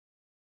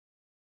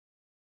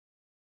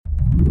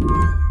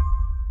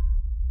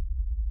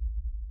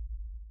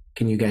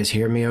Can you guys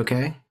hear me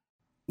okay?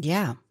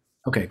 Yeah.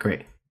 Okay,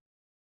 great.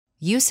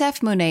 Youssef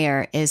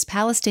Munayyer is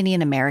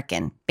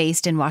Palestinian-American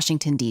based in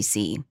Washington,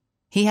 D.C.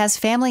 He has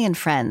family and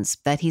friends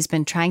that he's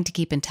been trying to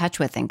keep in touch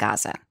with in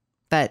Gaza,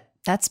 but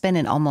that's been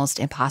an almost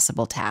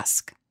impossible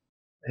task.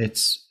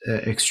 It's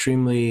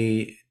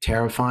extremely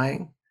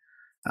terrifying,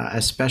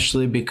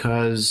 especially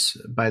because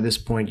by this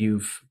point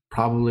you've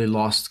probably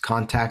lost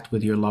contact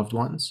with your loved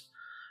ones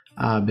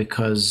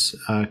because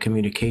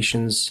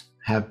communications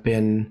have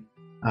been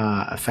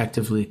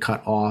effectively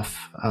cut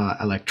off,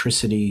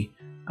 electricity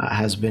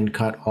has been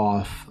cut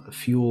off,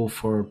 fuel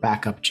for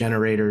backup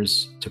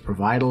generators to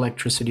provide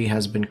electricity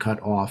has been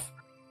cut off.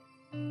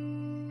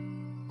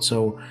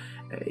 So,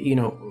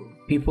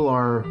 people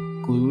are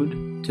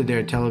glued to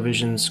their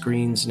television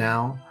screens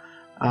now,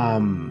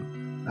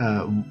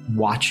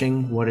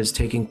 watching what is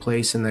taking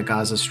place in the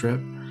Gaza Strip,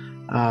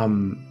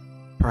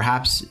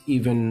 perhaps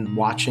even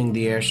watching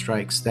the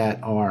airstrikes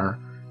that are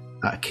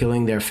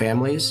killing their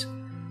families,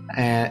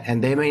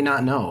 and they may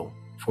not know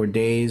for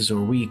days or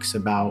weeks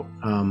about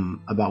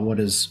what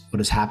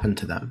has happened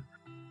to them.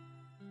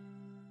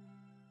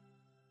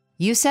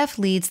 Youssef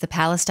leads the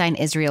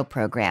Palestine-Israel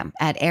program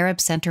at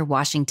Arab Center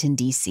Washington,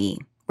 D.C.,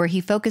 where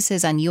he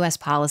focuses on U.S.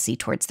 policy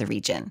towards the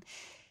region.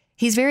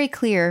 He's very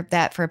clear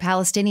that for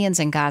Palestinians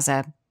in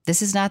Gaza,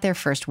 this is not their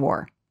first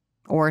war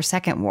or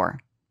second war.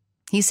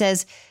 He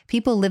says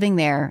people living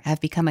there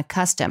have become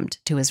accustomed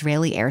to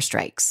Israeli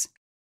airstrikes.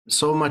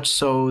 So much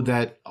so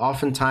that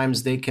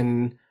oftentimes they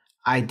can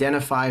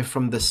identify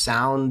from the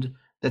sound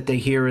that they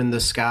hear in the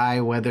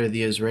sky whether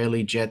the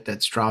Israeli jet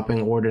that's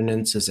dropping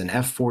ordnance is an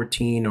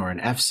F-14 or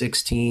an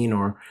F-16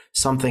 or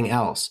something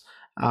else.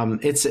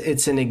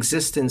 It's an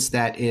existence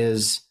that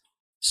is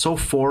so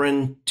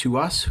foreign to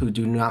us who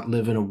do not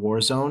live in a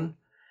war zone.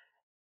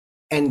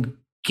 And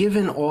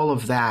given all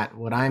of that,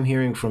 what I'm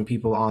hearing from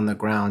people on the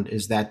ground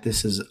is that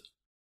this is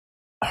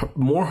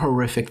more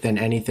horrific than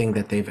anything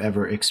that they've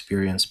ever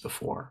experienced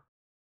before.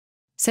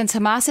 Since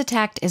Hamas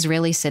attacked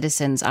Israeli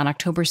citizens on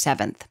October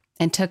 7th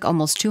and took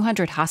almost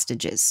 200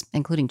 hostages,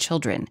 including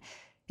children,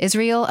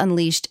 Israel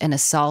unleashed an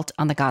assault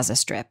on the Gaza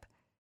Strip.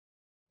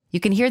 You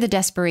can hear the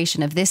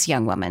desperation of this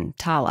young woman,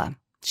 Tala.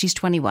 She's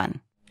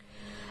 21.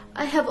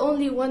 I have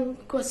only one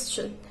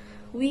question.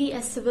 We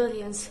as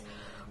civilians,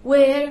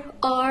 where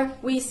are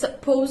we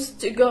supposed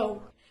to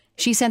go?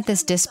 She sent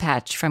this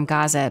dispatch from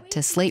Gaza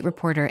to Slate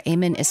reporter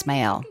Ayman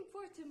Ismail.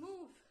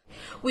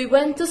 We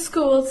went to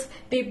schools,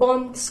 they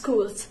bombed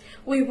schools.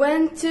 We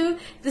went to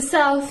the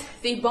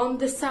south, they bombed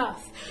the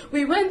south.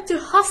 We went to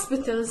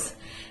hospitals,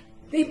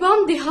 they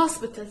bombed the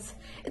hospitals.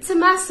 It's a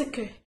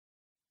massacre.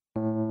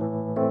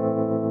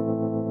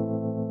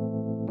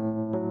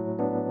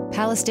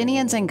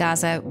 Palestinians in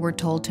Gaza were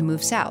told to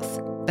move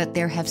south, but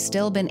there have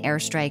still been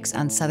airstrikes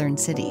on southern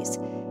cities.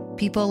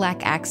 People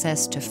lack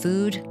access to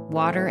food,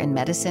 water, and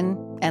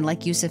medicine, and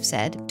like Youssef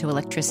said, to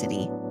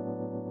electricity.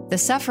 The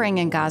suffering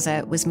in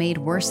Gaza was made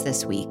worse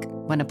this week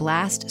when a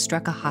blast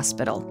struck a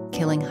hospital,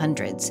 killing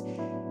hundreds.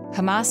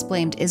 Hamas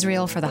blamed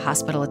Israel for the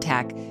hospital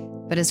attack,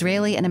 but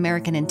Israeli and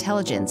American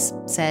intelligence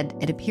said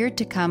it appeared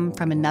to come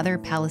from another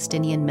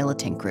Palestinian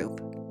militant group.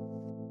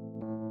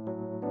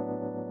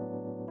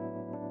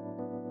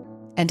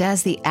 And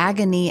as the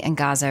agony in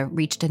Gaza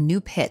reached a new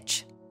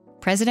pitch,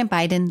 President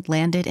Biden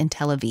landed in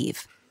Tel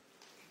Aviv.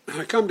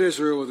 I come to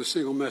Israel with a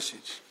single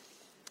message.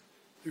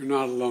 You're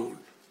not alone.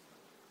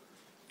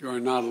 You are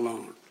not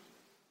alone.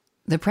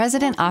 The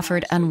president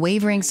offered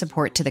unwavering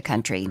support to the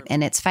country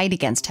in its fight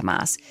against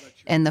Hamas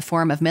in the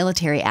form of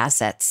military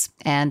assets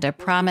and a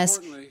promise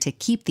to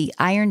keep the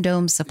Iron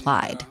Dome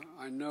supplied.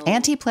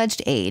 And he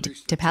pledged aid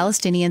to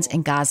Palestinians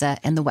in Gaza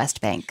and the West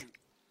Bank.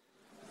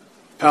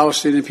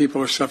 Palestinian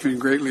people are suffering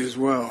greatly as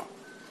well.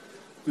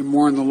 We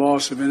mourn the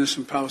loss of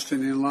innocent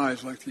Palestinian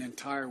lives like the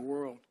entire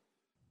world.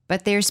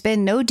 But there's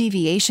been no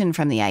deviation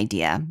from the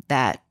idea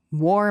that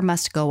war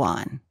must go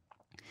on.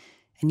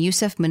 And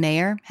Youssef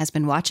Munayyer has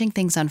been watching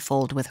things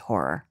unfold with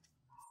horror.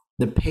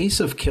 The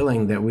pace of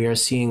killing that we are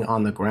seeing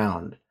on the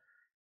ground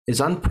is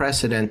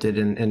unprecedented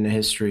in the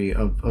history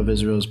of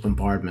Israel's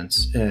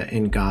bombardments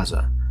in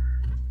Gaza.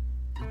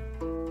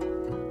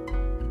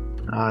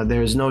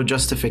 There is no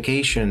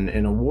justification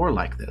in a war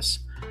like this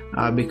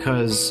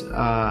because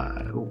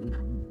the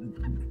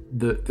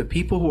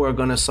people who are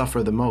going to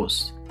suffer the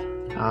most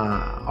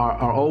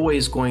are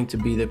always going to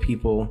be the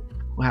people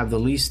who have the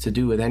least to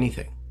do with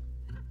anything.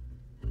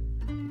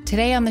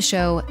 Today on the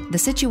show, the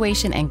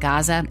situation in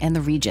Gaza and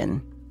the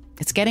region.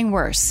 It's getting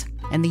worse,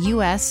 and the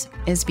U.S.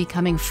 is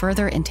becoming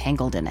further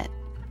entangled in it.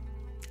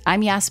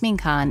 I'm Yasmin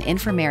Khan, in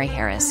for Mary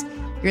Harris.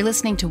 You're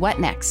listening to What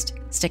Next?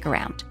 Stick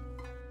around.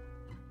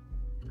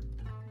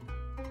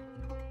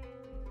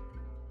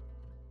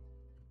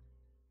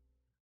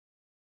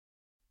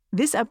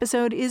 This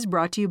episode is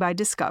brought to you by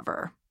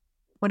Discover.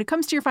 When it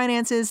comes to your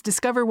finances,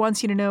 Discover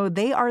wants you to know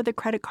they are the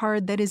credit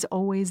card that is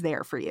always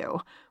there for you.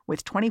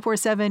 With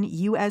 24/7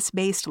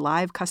 U.S.-based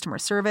live customer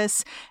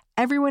service,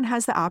 everyone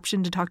has the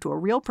option to talk to a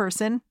real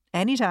person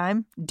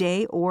anytime,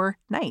 day or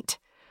night.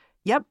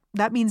 Yep,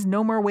 that means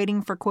no more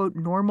waiting for, quote,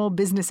 normal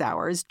business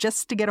hours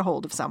just to get a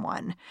hold of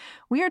someone.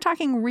 We are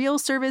talking real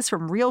service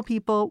from real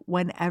people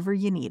whenever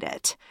you need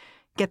it.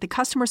 Get the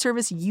customer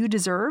service you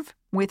deserve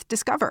with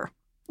Discover.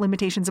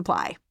 Limitations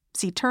apply.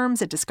 See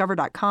terms at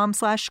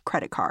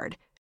discover.com/creditcard.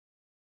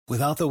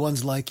 Without the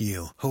ones like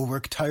you, who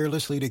work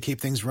tirelessly to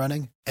keep things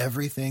running,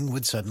 everything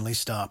would suddenly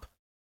stop.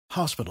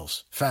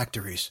 Hospitals,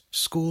 factories,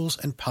 schools,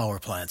 and power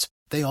plants,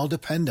 they all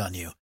depend on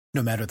you.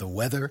 No matter the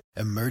weather,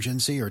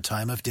 emergency, or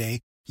time of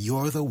day,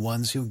 you're the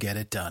ones who get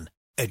it done.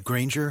 At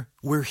Grainger,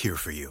 we're here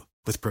for you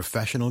with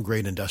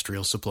professional-grade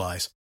industrial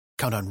supplies.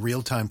 Count on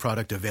real-time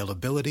product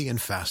availability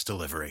and fast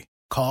delivery.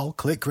 Call,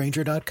 click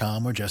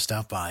Grainger.com, or just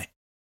stop by.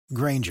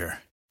 Grainger,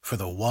 for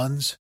the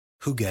ones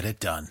who get it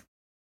done.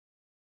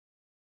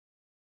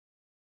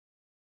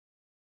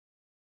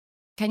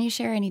 Can you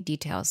share any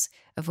details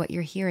of what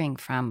you're hearing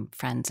from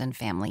friends and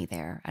family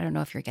there? I don't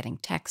know if you're getting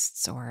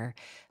texts or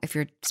if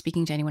you're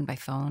speaking to anyone by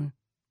phone.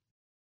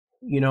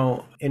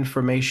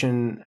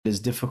 Information is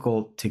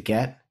difficult to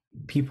get.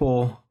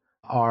 People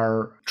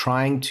are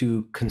trying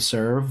to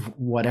conserve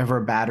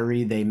whatever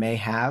battery they may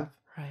have.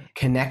 Right.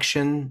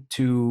 Connection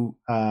to,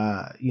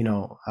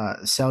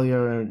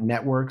 cellular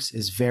networks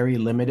is very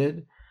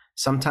limited.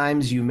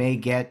 Sometimes you may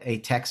get a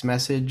text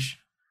message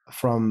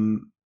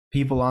from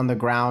people on the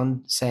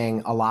ground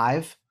saying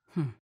alive,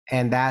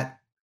 and that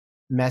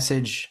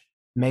message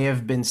may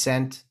have been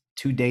sent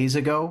 2 days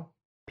ago.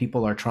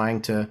 People are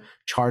trying to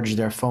charge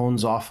their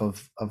phones off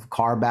of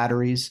car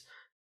batteries.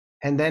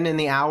 And then in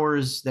the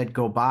hours that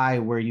go by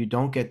where you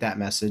don't get that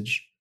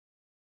message,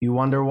 you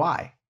wonder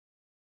why.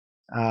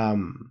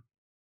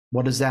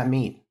 What does that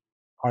mean?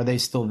 Are they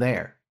still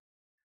there?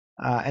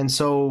 And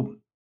so,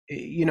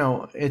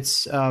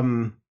 it's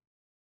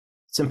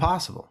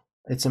impossible.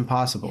 It's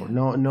impossible.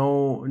 Yeah.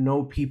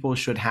 No people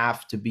should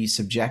have to be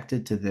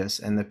subjected to this.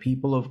 And the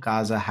people of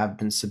Gaza have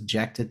been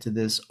subjected to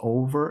this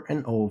over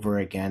and over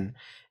again.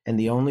 And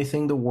the only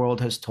thing the world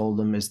has told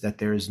them is that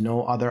there is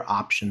no other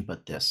option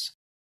but this.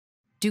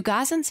 Do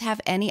Gazans have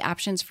any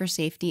options for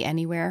safety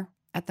anywhere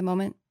at the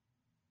moment?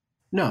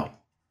 No,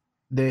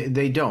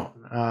 they don't.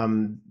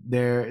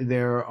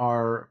 There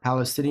are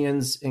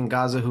Palestinians in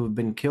Gaza who have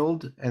been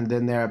killed, and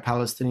then there are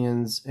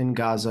Palestinians in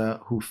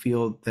Gaza who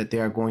feel that they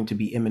are going to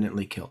be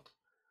imminently killed.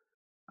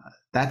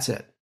 That's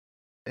it.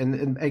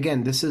 And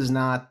again, this is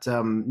not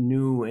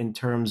new in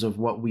terms of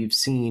what we've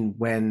seen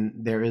when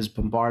there is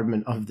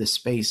bombardment of this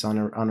space on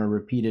a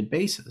repeated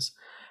basis.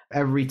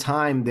 Every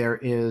time there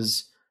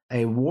is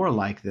a war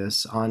like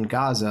this on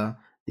Gaza,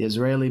 the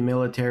Israeli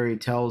military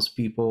tells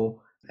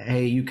people,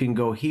 hey, you can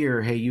go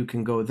here, hey, you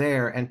can go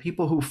there. And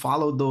people who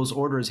followed those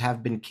orders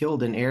have been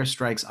killed in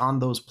airstrikes on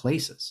those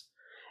places.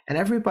 And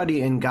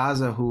everybody in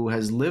Gaza who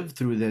has lived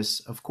through this,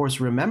 of course,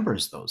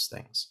 remembers those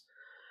things.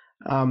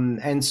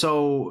 And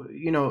so,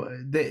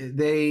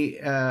 they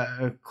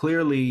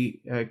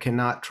clearly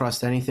cannot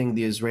trust anything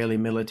the Israeli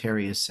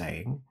military is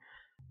saying.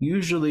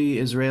 Usually,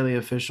 Israeli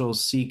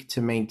officials seek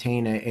to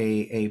maintain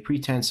a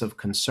pretense of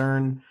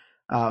concern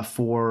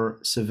for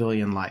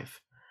civilian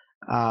life.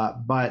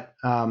 But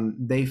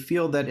they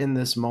feel that in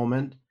this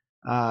moment,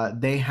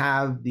 they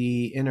have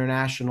the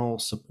international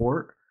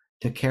support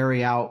to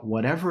carry out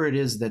whatever it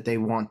is that they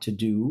want to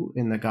do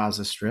in the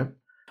Gaza Strip,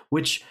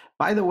 which,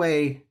 by the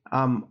way,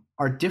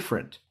 are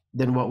different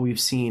than what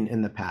we've seen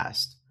in the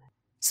past.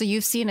 So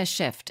you've seen a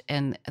shift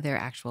in their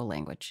actual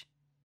language.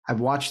 I've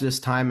watched this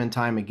time and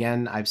time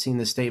again. I've seen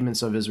the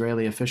statements of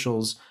Israeli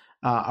officials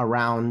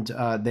around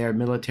their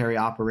military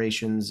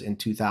operations in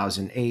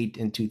 2008,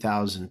 in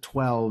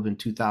 2012, in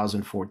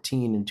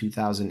 2014, in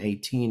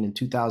 2018, in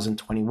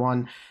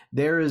 2021.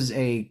 There is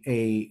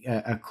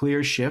a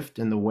clear shift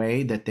in the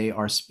way that they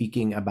are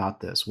speaking about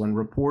this. When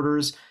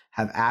reporters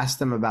have asked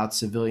them about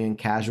civilian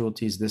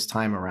casualties this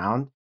time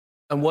around.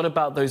 And what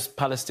about those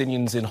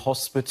Palestinians in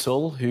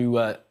hospital who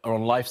are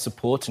on life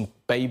support and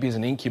babies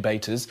and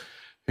incubators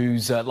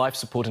whose life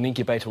support and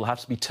incubator will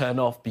have to be turned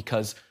off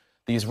because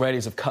the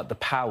Israelis have cut the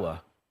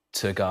power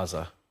to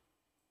Gaza?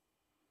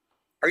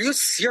 Are you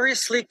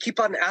seriously keep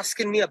on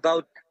asking me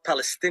about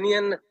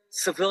Palestinian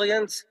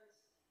civilians?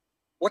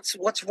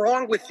 What's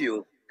wrong with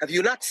you? Have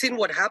you not seen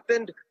what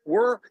happened?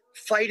 We're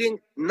fighting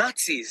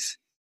Nazis.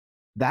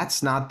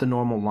 That's not the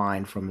normal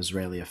line from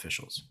Israeli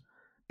officials.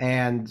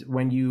 And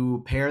when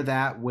you pair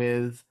that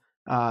with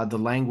the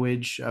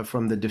language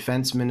from the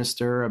defense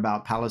minister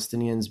about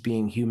Palestinians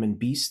being human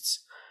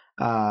beasts,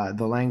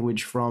 the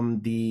language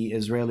from the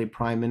Israeli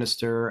prime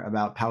minister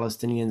about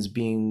Palestinians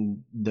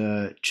being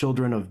the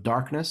children of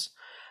darkness,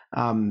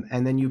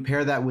 and then you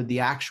pair that with the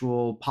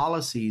actual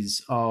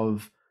policies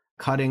of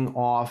cutting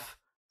off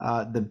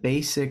the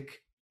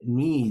basic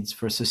needs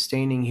for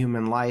sustaining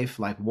human life,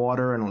 like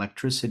water and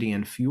electricity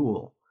and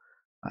fuel,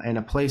 in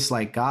a place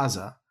like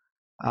Gaza,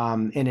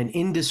 in an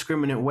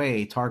indiscriminate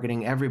way,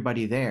 targeting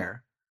everybody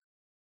there.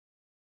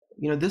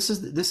 This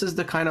is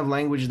the kind of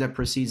language that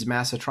precedes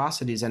mass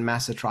atrocities, and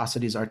mass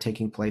atrocities are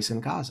taking place in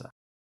Gaza.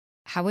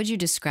 How would you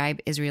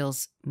describe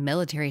Israel's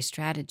military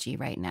strategy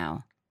right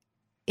now,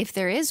 if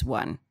there is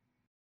one?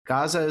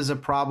 Gaza is a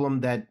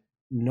problem that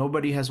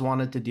nobody has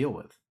wanted to deal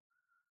with.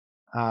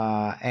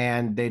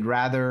 And they'd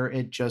rather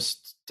it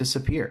just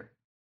disappear.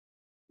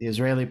 The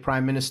Israeli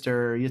Prime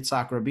Minister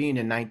Yitzhak Rabin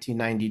in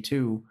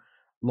 1992,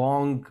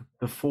 long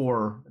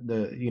before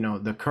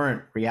the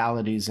current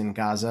realities in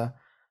Gaza,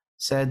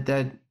 said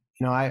that,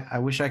 I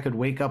wish I could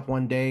wake up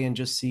one day and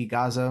just see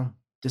Gaza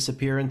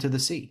disappear into the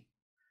sea.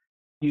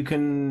 You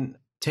can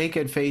take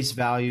at face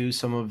value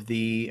some of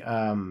the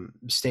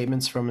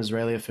statements from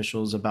Israeli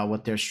officials about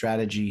what their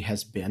strategy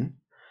has been.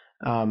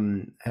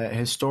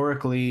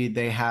 Historically,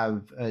 they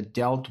have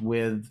dealt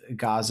with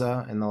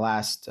Gaza in the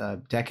last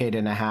decade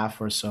and a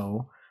half or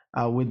so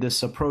with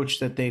this approach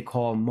that they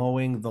call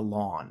mowing the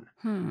lawn,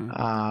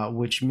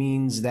 which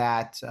means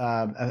that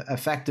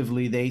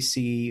effectively they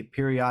see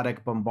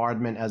periodic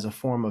bombardment as a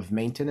form of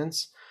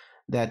maintenance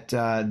that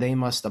they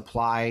must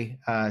apply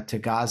to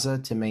Gaza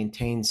to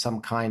maintain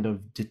some kind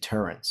of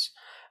deterrence.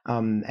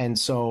 And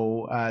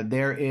so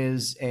there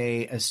is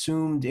a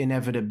assumed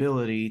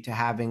inevitability to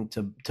having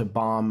to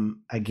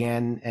bomb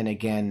again and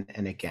again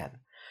and again.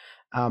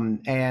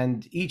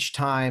 And each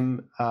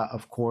time,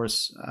 of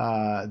course,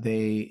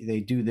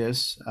 they do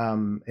this,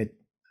 it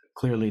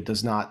clearly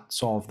does not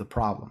solve the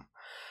problem.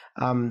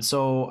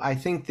 So I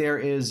think there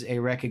is a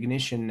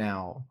recognition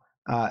now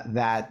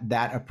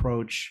that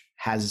approach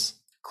has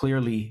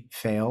clearly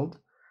failed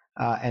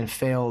and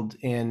failed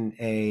in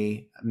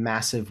a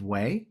massive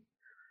way.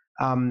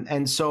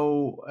 And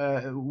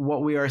so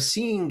what we are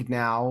seeing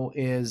now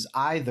is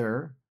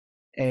either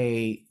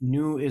a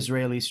new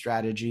Israeli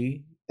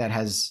strategy that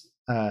has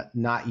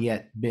not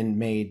yet been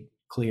made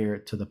clear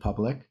to the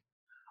public,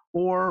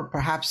 or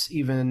perhaps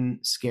even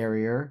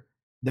scarier,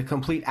 the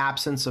complete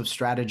absence of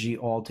strategy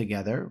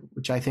altogether,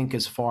 which I think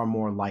is far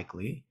more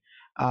likely,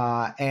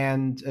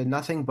 and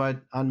nothing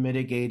but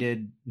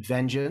unmitigated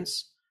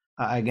vengeance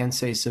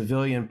against a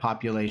civilian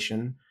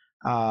population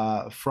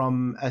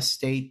from a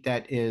state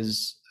that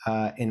is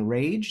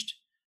enraged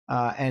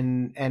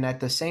and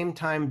at the same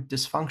time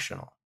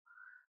dysfunctional.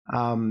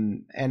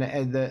 And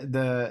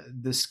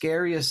the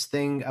scariest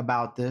thing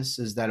about this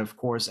is that, of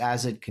course,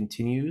 as it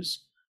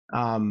continues,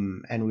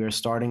 and we are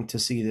starting to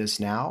see this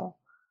now,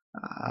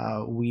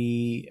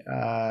 we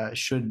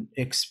should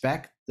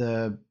expect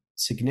the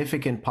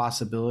significant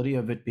possibility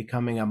of it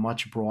becoming a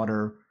much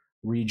broader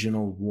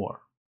regional war.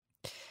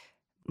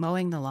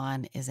 Mowing the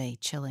lawn is a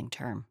chilling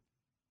term.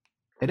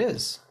 It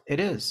is,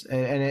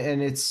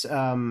 and it's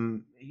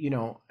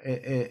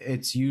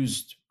it's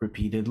used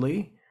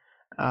repeatedly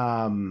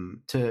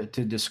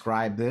to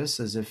describe this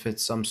as if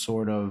it's some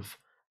sort of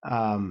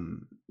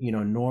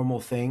normal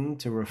thing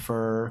to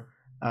refer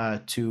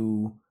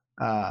to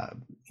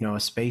a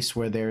space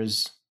where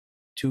there's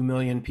 2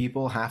 million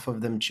people, half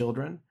of them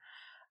children,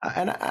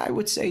 and I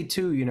would say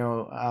too,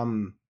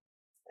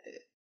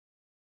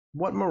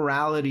 what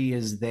morality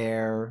is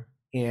there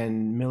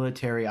in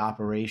military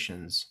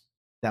operations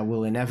that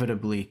will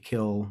inevitably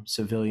kill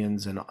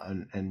civilians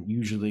and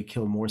usually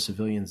kill more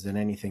civilians than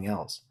anything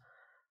else,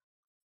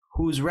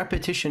 whose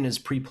repetition is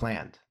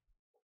pre-planned?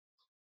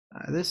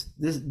 This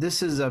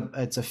is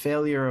it's a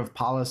failure of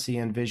policy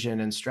and vision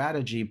and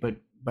strategy, but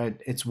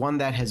it's one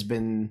that has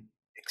been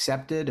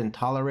accepted and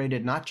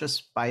tolerated not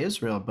just by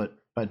Israel,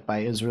 but by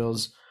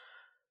Israel's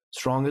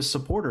strongest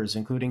supporters,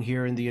 including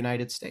here in the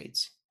United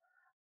States.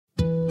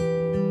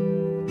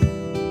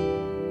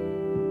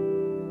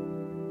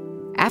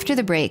 After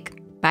the break,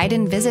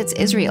 Biden visits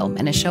Israel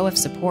in a show of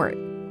support,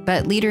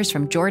 but leaders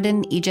from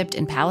Jordan, Egypt,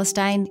 and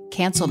Palestine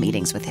cancel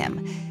meetings with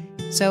him.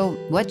 So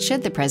what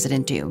should the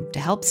president do to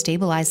help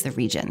stabilize the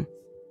region?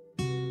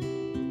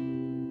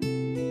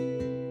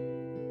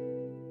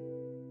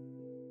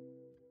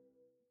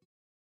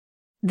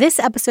 This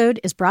episode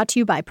is brought to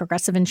you by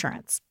Progressive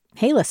Insurance.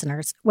 Hey,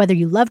 listeners, whether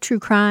you love true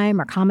crime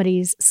or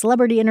comedies,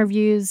 celebrity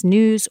interviews,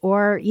 news,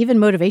 or even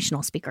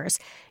motivational speakers,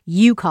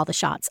 you call the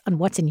shots on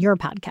what's in your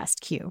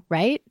podcast queue,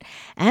 right?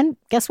 And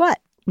guess what?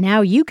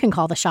 Now you can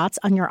call the shots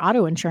on your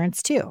auto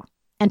insurance, too.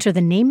 Enter the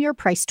Name Your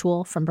Price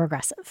tool from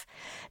Progressive.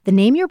 The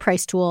Name Your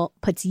Price tool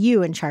puts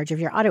you in charge of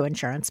your auto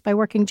insurance by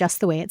working just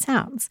the way it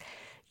sounds.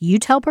 You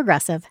tell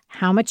Progressive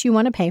how much you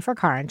want to pay for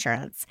car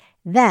insurance.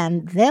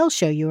 Then they'll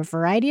show you a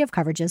variety of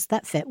coverages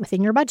that fit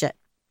within your budget,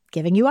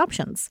 giving you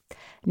options.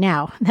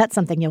 Now, that's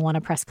something you'll want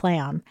to press play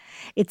on.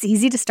 It's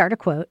easy to start a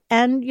quote,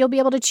 and you'll be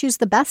able to choose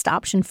the best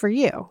option for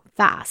you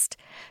fast.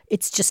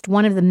 It's just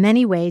one of the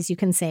many ways you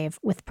can save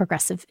with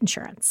Progressive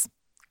Insurance.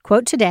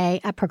 Quote today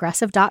at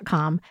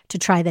Progressive.com to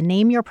try the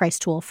Name Your Price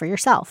tool for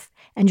yourself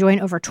and join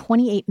over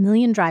 28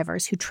 million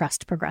drivers who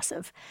trust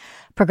Progressive.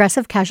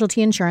 Progressive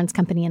Casualty Insurance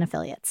Company and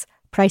Affiliates.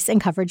 Price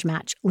and coverage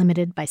match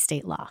limited by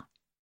state law.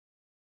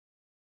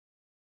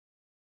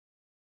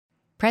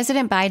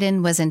 President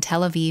Biden was in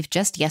Tel Aviv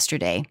just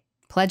yesterday,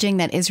 pledging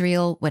that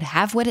Israel would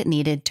have what it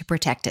needed to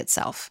protect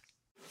itself.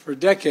 For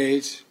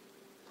decades,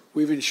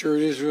 we've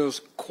ensured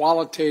Israel's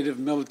qualitative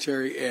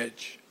military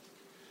edge.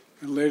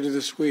 And later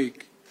this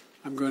week,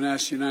 I'm going to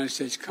ask the United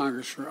States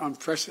Congress for an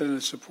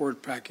unprecedented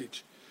support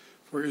package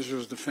for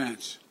Israel's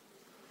defense.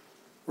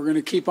 We're going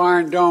to keep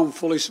Iron Dome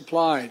fully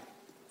supplied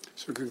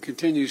so it can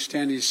continue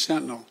standing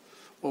sentinel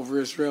over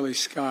Israeli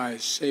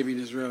skies, saving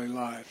Israeli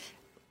lives.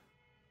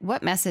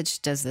 What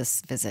message does this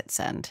visit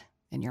send,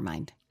 in your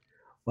mind?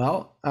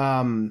 Well,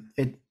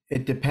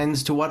 it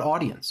depends to what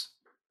audience.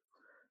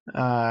 To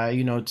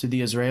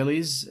the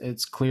Israelis,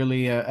 it's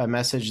clearly a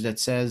message that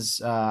says,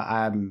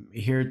 I'm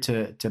here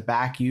to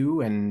back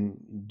you and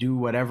do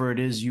whatever it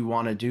is you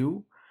want to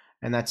do.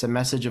 And that's a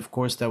message, of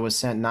course, that was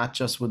sent not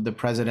just with the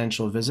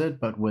presidential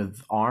visit, but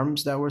with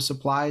arms that were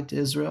supplied to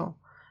Israel,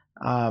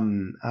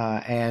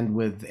 and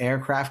with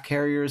aircraft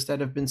carriers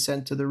that have been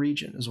sent to the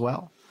region as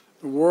well.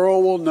 The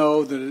world will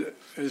know that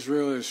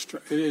Israel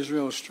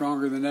is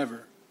stronger than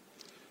ever.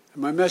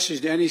 And my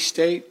message to any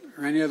state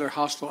or any other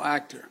hostile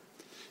actor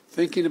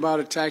thinking about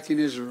attacking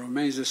Israel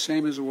remains the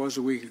same as it was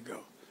a week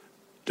ago.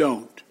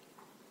 Don't.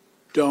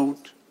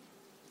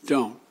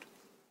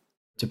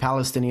 To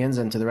Palestinians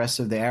and to the rest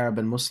of the Arab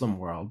and Muslim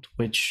world,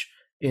 which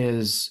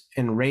is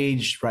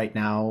enraged right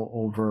now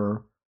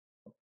over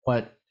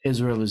what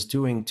Israel is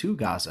doing to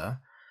Gaza,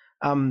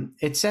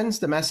 it sends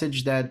the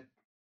message that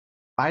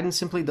Biden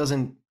simply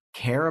doesn't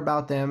care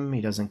about them.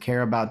 He doesn't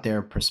care about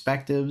their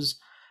perspectives.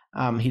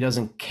 He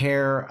doesn't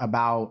care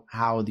about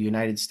how the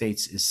United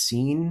States is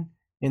seen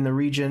in the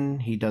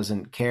region. He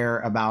doesn't care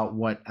about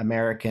what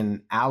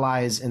American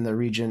allies in the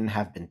region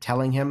have been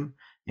telling him,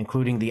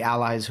 including the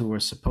allies who were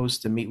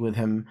supposed to meet with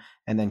him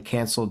and then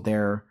canceled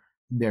their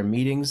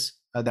meetings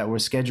that were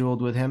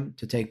scheduled with him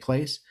to take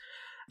place.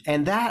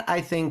 And that,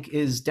 I think,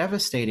 is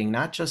devastating,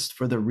 not just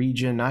for the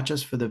region, not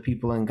just for the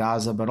people in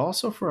Gaza, but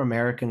also for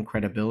American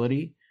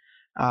credibility,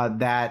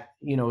 that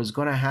is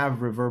going to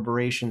have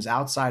reverberations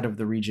outside of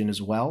the region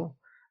as well,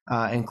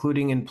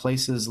 including in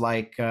places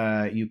like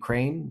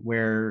Ukraine,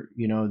 where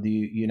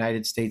the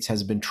United States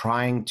has been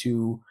trying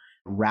to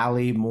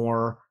rally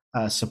more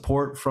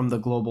support from the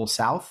global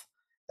South.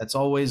 That's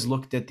always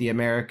looked at the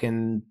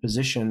American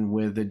position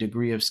with a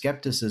degree of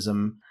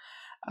skepticism.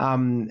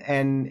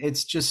 And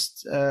it's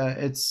just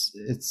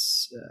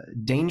it's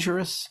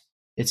dangerous,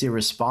 it's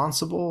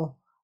irresponsible,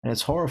 and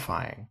it's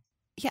horrifying.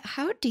 Yeah,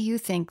 how do you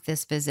think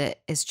this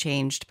visit is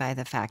changed by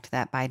the fact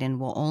that Biden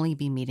will only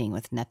be meeting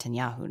with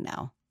Netanyahu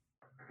now?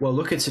 Well,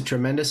 look, it's a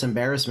tremendous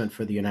embarrassment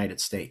for the United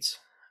States.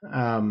 The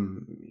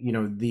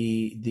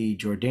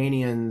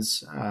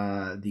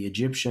Jordanians, the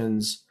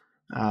Egyptians,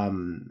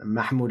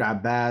 Mahmoud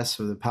Abbas,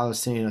 or the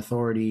Palestinian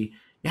Authority.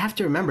 You have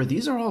to remember,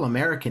 these are all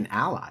American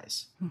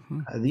allies.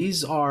 Mm-hmm.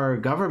 These are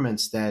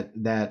governments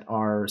that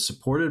are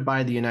supported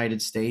by the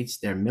United States.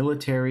 Their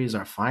militaries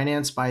are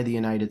financed by the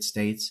United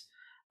States.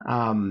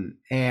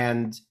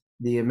 And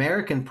the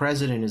American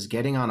president is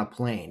getting on a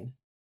plane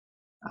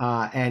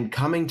and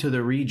coming to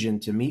the region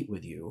to meet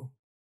with you,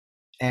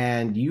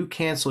 and you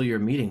cancel your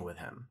meeting with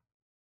him.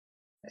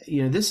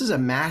 This is a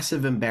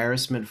massive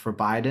embarrassment for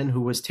Biden,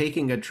 who was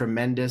taking a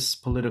tremendous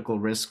political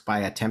risk by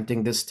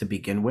attempting this to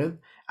begin with.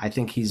 I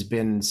think he's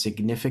been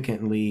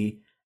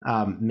significantly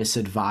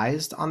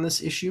misadvised on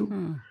this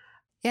issue.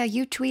 Yeah,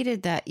 you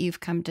tweeted that you've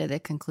come to the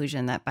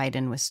conclusion that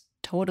Biden was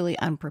totally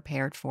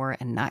unprepared for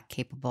and not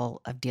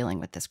capable of dealing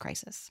with this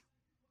crisis.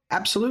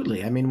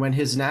 Absolutely. I mean, when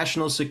his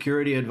national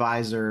security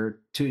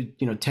advisor,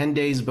 10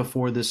 days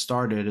before this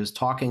started, is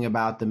talking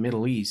about the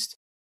Middle East.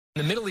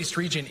 The Middle East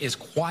region is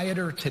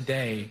quieter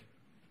today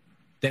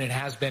than it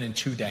has been in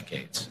 2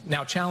 decades.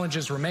 Now,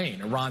 challenges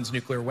remain. Iran's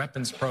nuclear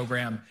weapons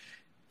program,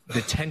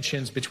 the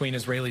tensions between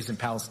Israelis and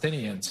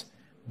Palestinians.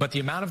 But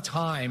the amount of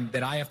time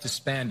that I have to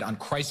spend on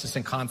crisis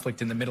and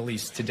conflict in the Middle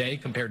East today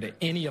compared to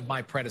any of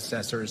my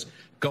predecessors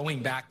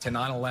going back to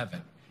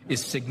 9/11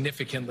 is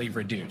significantly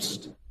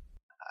reduced.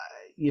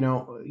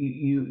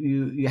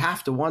 You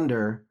have to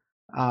wonder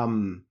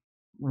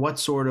what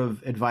sort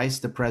of advice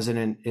the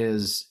president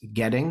is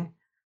getting,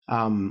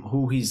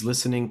 who he's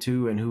listening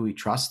to, and who he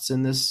trusts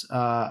in this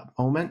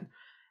moment.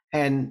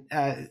 And,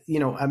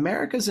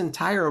 America's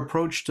entire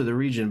approach to the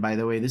region, by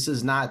the way, this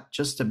is not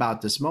just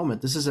about this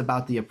moment. This is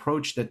about the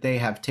approach that they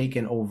have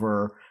taken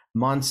over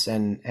months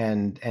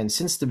and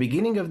since the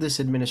beginning of this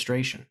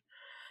administration,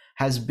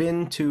 has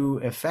been to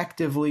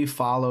effectively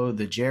follow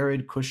the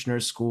Jared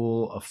Kushner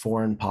school of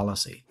foreign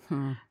policy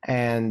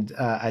and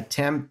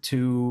attempt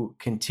to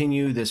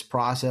continue this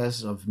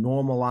process of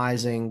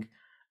normalizing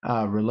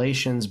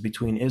relations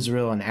between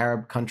Israel and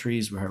Arab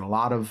countries. We heard a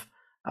lot of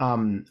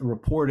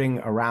reporting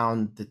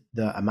around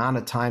the amount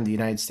of time the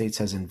United States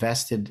has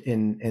invested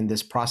in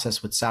this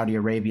process with Saudi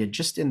Arabia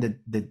just in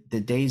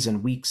the days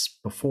and weeks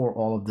before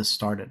all of this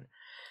started.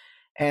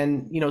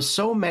 And,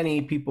 so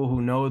many people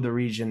who know the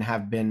region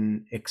have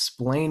been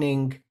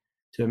explaining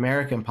to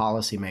American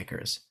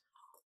policymakers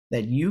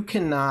that you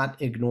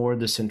cannot ignore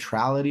the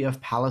centrality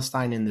of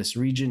Palestine in this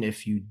region.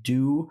 If you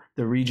do,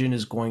 the region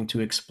is going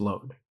to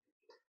explode.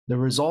 The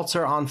results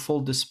are on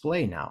full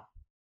display now.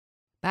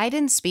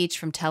 Biden's speech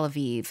from Tel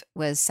Aviv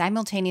was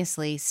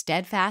simultaneously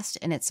steadfast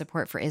in its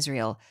support for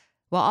Israel,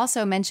 while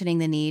also mentioning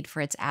the need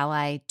for its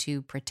ally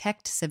to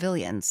protect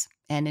civilians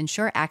and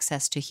ensure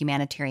access to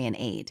humanitarian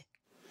aid.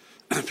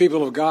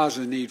 People of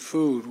Gaza need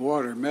food,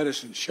 water,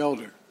 medicine,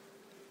 shelter.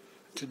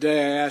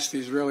 Today I asked the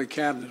Israeli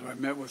cabinet, who I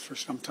met with for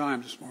some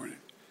time this morning,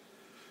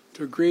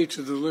 to agree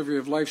to the delivery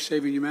of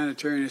life-saving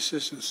humanitarian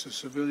assistance to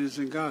civilians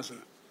in Gaza,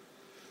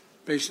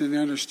 based on the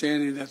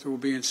understanding that there will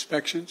be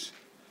inspections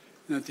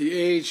and that the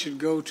aid should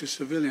go to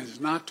civilians,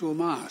 not to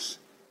Hamas.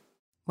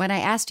 When I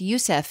asked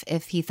Youssef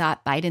if he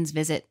thought Biden's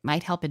visit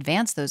might help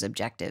advance those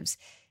objectives,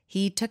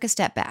 he took a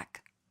step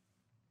back.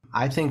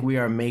 I think we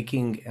are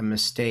making a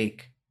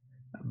mistake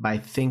by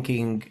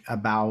thinking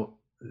about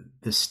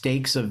the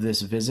stakes of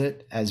this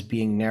visit as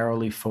being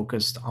narrowly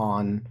focused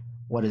on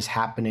what is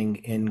happening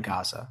in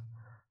Gaza.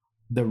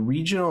 The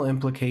regional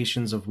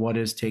implications of what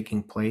is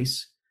taking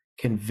place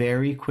can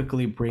very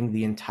quickly bring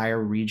the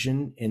entire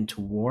region into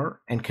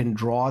war and can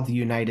draw the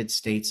United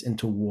States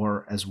into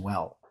war as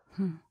well.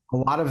 A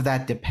lot of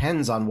that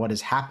depends on what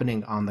is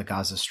happening on the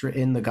Gaza Strip,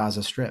 in the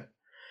Gaza Strip.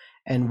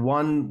 And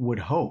one would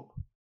hope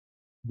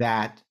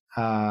that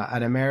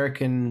an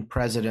American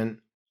president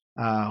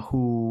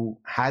who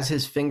has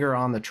his finger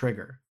on the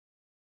trigger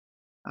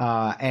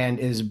and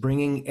is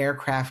bringing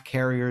aircraft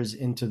carriers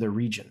into the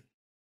region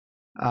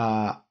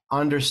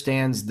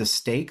understands the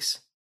stakes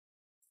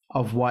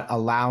of what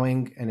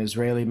allowing an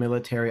Israeli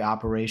military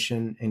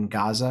operation in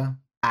Gaza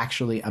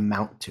actually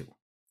amount to.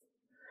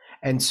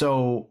 And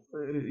so,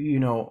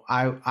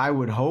 I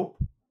would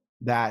hope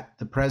that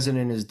the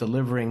president is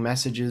delivering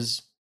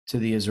messages to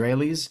the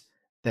Israelis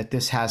that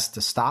this has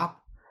to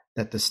stop,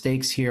 that the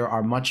stakes here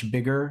are much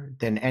bigger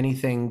than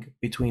anything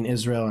between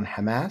Israel and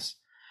Hamas,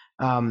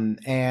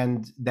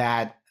 and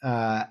that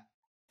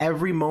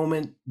every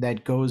moment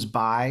that goes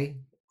by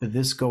with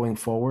this going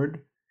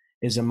forward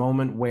is a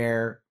moment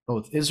where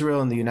both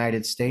Israel and the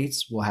United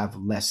States will have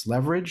less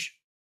leverage,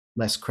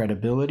 less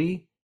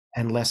credibility,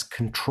 and less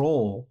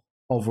control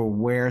over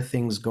where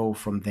things go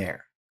from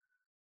there.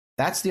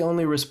 That's the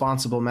only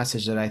responsible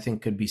message that I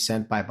think could be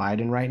sent by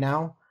Biden right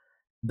now.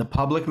 The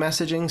public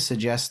messaging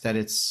suggests that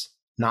it's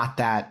not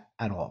that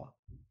at all.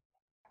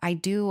 I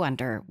do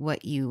wonder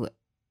what you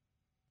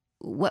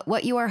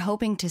are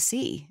hoping to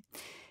see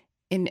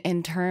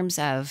in terms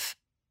of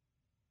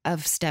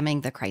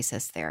stemming the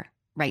crisis there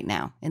right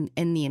now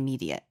in the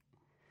immediate.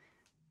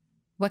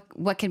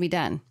 What can be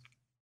done?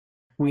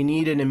 We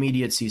need an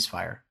immediate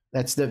ceasefire.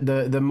 That's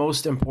the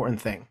most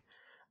important thing.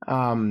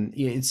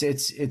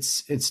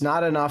 It's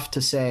not enough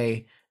to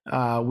say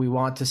we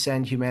want to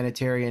send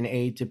humanitarian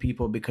aid to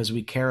people because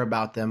we care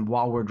about them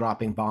while we're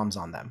dropping bombs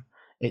on them.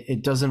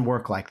 It doesn't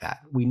work like that.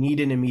 We need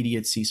an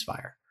immediate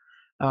ceasefire.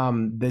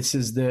 This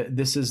is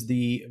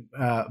the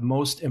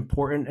most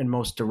important and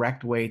most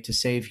direct way to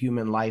save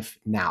human life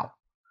now.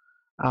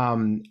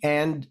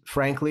 And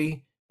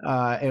frankly,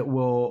 it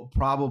will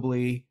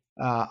probably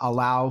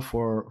allow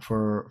for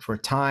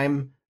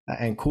time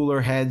and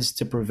cooler heads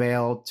to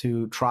prevail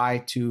to try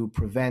to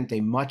prevent a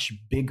much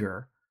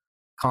bigger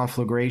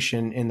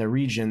conflagration in the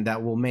region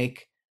that will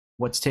make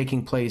what's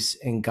taking place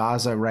in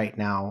Gaza right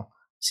now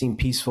seem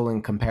peaceful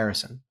in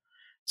comparison.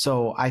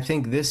 So I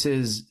think this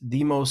is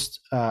the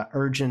most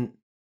urgent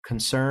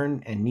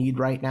concern and need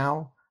right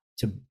now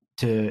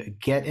to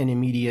get an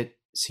immediate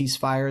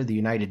ceasefire. The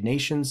United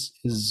Nations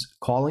is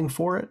calling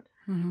for it.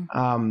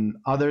 Mm-hmm.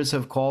 Others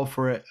have called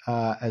for it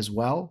as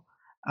well.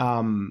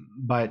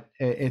 But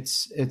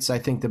it's I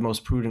think the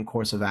most prudent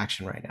course of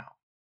action right now.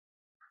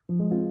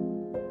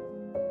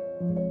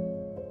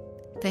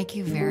 Thank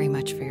you very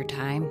much for your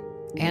time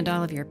and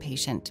all of your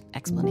patient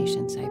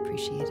explanations. I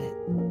appreciate it.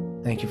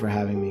 Thank you for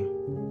having me.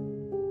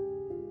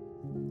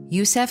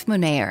 Youssef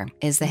Munayyer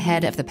is the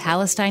head of the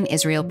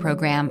Palestine-Israel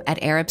program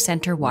at Arab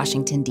Center,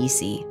 Washington,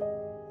 D.C.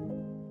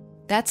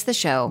 That's the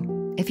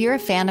show. If you're a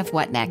fan of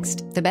What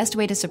Next, the best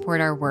way to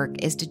support our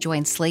work is to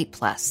join Slate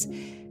Plus.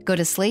 Go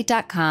to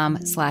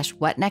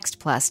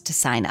slate.com/whatnextplus to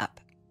sign up.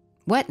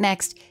 What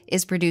Next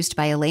is produced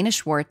by Elena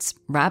Schwartz,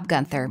 Rob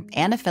Gunther,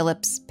 Anna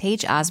Phillips,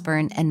 Paige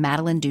Osborne, and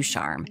Madeline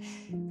Ducharme.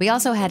 We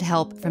also had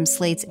help from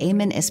Slate's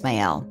Ayman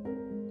Ismail.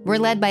 We're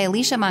led by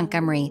Alicia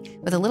Montgomery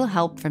with a little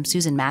help from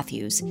Susan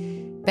Matthews.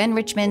 Ben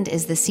Richmond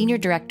is the Senior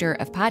Director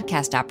of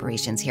Podcast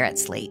Operations here at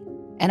Slate.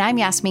 And I'm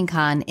Yasmin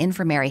Khan, in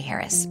for Mary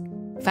Harris.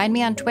 Find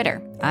me on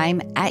Twitter.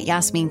 I'm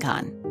 @Yasmin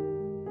Khan.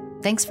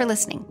 Thanks for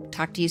listening.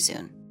 Talk to you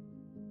soon.